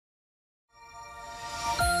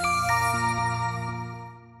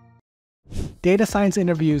Data science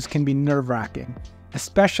interviews can be nerve-wracking,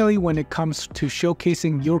 especially when it comes to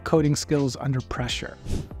showcasing your coding skills under pressure.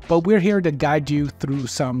 But we're here to guide you through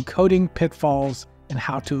some coding pitfalls and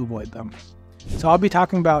how to avoid them. So I'll be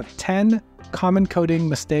talking about 10 common coding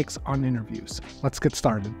mistakes on interviews. Let's get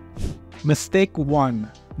started. Mistake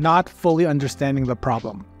 1, not fully understanding the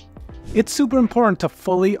problem. It's super important to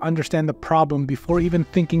fully understand the problem before even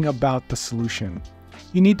thinking about the solution.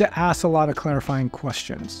 You need to ask a lot of clarifying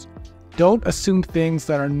questions. Don't assume things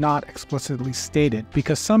that are not explicitly stated,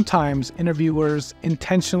 because sometimes interviewers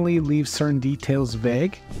intentionally leave certain details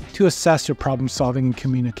vague to assess your problem-solving and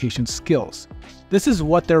communication skills. This is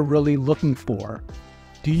what they're really looking for.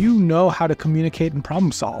 Do you know how to communicate and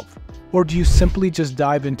problem-solve? Or do you simply just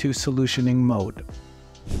dive into solutioning mode?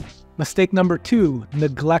 Mistake number 2,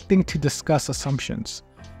 neglecting to discuss assumptions.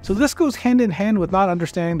 So this goes hand in hand with not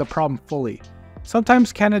understanding the problem fully.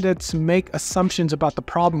 Sometimes candidates make assumptions about the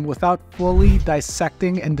problem without fully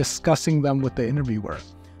dissecting and discussing them with the interviewer.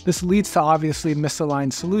 This leads to obviously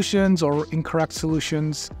misaligned solutions or incorrect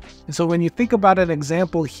solutions. And so when you think about an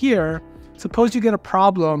example here, suppose you get a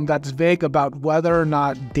problem that's vague about whether or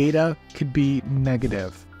not data could be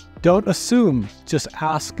negative. Don't assume, just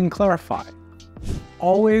ask and clarify.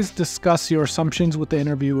 Always discuss your assumptions with the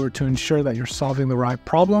interviewer to ensure that you're solving the right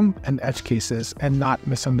problem and edge cases and not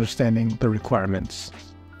misunderstanding the requirements.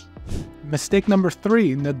 Mistake number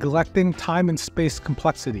 3, neglecting time and space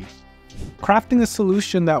complexity. Crafting a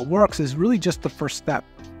solution that works is really just the first step.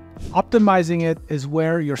 Optimizing it is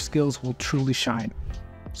where your skills will truly shine.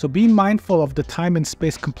 So be mindful of the time and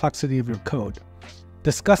space complexity of your code.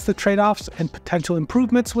 Discuss the trade-offs and potential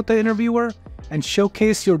improvements with the interviewer, and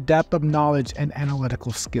showcase your depth of knowledge and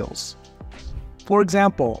analytical skills. For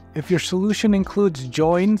example, if your solution includes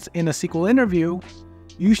joins in a SQL interview,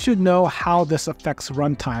 you should know how this affects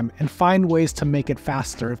runtime and find ways to make it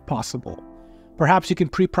faster if possible. Perhaps you can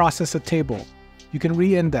pre-process a table, you can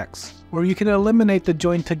re-index, or you can eliminate the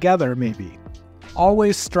join together maybe.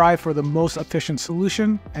 Always strive for the most efficient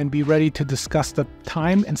solution and be ready to discuss the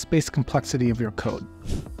time and space complexity of your code.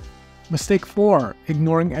 Mistake 4,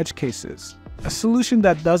 ignoring edge cases. A solution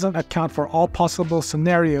that doesn't account for all possible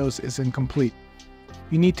scenarios is incomplete.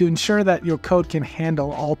 You need to ensure that your code can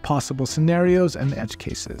handle all possible scenarios and edge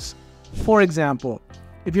cases. For example,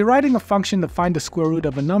 if you're writing a function to find the square root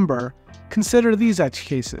of a number, consider these edge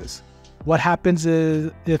cases. What happens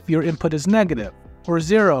if your input is negative, or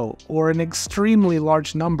 0, or an extremely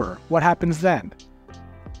large number? What happens then?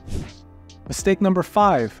 Mistake number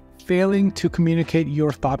 5, failing to communicate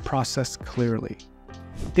your thought process clearly.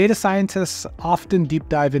 Data scientists often deep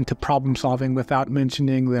dive into problem solving without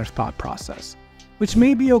mentioning their thought process, which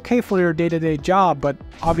may be okay for your day-to-day job, but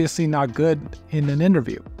obviously not good in an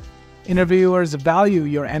interview. Interviewers value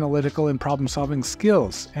your analytical and problem-solving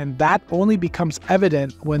skills, and that only becomes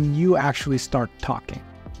evident when you actually start talking.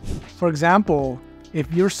 For example,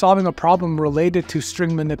 if you're solving a problem related to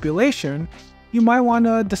string manipulation, you might want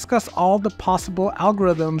to discuss all the possible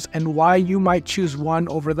algorithms and why you might choose one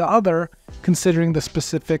over the other, considering the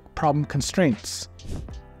specific problem constraints.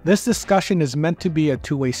 This discussion is meant to be a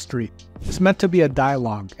two-way street. It's meant to be a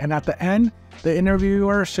dialogue, and at the end, the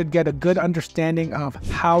interviewer should get a good understanding of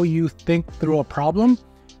how you think through a problem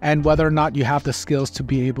and whether or not you have the skills to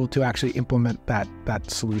be able to actually implement that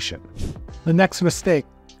solution. The next mistake,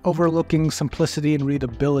 overlooking simplicity and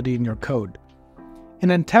readability in your code. In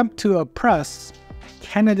an attempt to impress,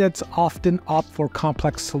 candidates often opt for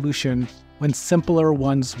complex solutions when simpler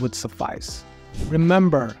ones would suffice.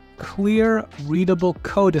 Remember, clear, readable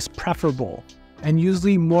code is preferable and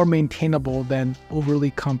usually more maintainable than overly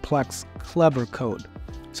complex, clever code.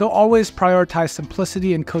 So always prioritize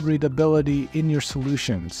simplicity and code readability in your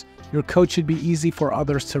solutions. Your code should be easy for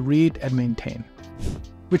others to read and maintain.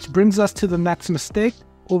 Which brings us to the next mistake,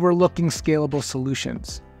 overlooking scalable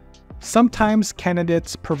solutions. Sometimes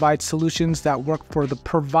candidates provide solutions that work for the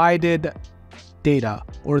provided data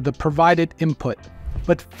or the provided input,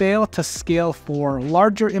 but fail to scale for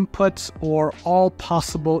larger inputs or all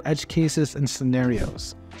possible edge cases and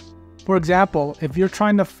scenarios. For example, if you're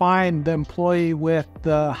trying to find the employee with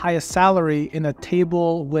the highest salary in a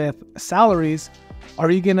table with salaries, are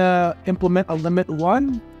you going to implement a limit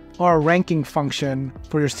 1 or a ranking function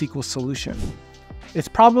for your SQL solution?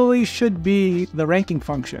 It probably should be the ranking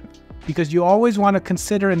function, because you always want to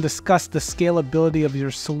consider and discuss the scalability of your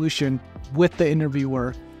solution with the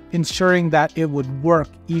interviewer, ensuring that it would work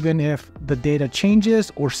even if the data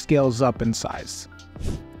changes or scales up in size.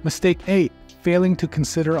 Mistake 8, failing to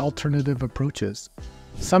consider alternative approaches.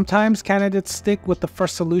 Sometimes candidates stick with the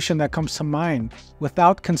first solution that comes to mind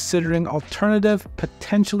without considering alternative,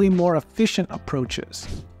 potentially more efficient approaches.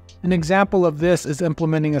 An example of this is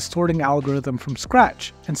implementing a sorting algorithm from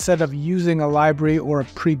scratch instead of using a library or a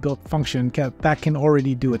pre-built function that can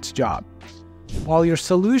already do its job. While your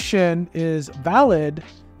solution is valid,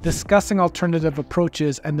 discussing alternative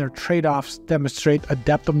approaches and their trade-offs demonstrate a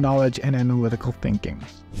depth of knowledge and analytical thinking.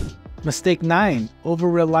 Mistake 9,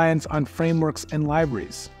 over-reliance on frameworks and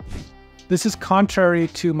libraries. This is contrary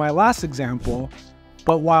to my last example,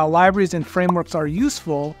 but while libraries and frameworks are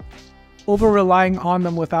useful, over-relying on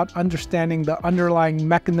them without understanding the underlying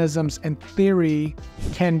mechanisms and theory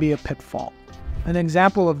can be a pitfall. An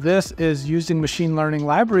example of this is using machine learning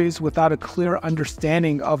libraries without a clear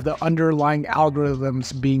understanding of the underlying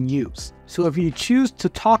algorithms being used. So if you choose to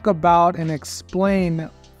talk about and explain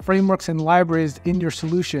frameworks and libraries in your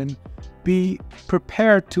solution, be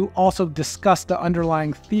prepared to also discuss the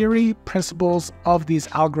underlying theory, principles of these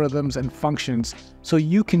algorithms and functions so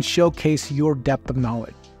you can showcase your depth of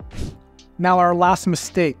knowledge. Now, our last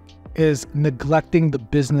mistake is neglecting the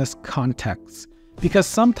business context, because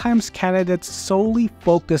sometimes candidates solely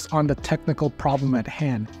focus on the technical problem at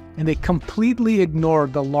hand, and they completely ignore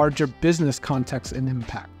the larger business context and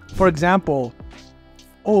impact. For example,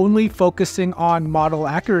 only focusing on model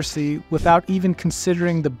accuracy without even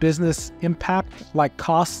considering the business impact like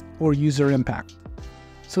cost or user impact.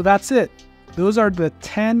 So that's it. Those are the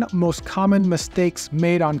 10 most common mistakes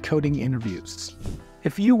made on coding interviews.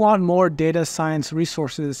 If you want more data science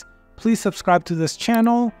resources, please subscribe to this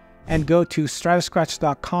channel and go to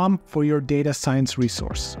StrataScratch.com for your data science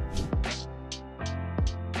resource.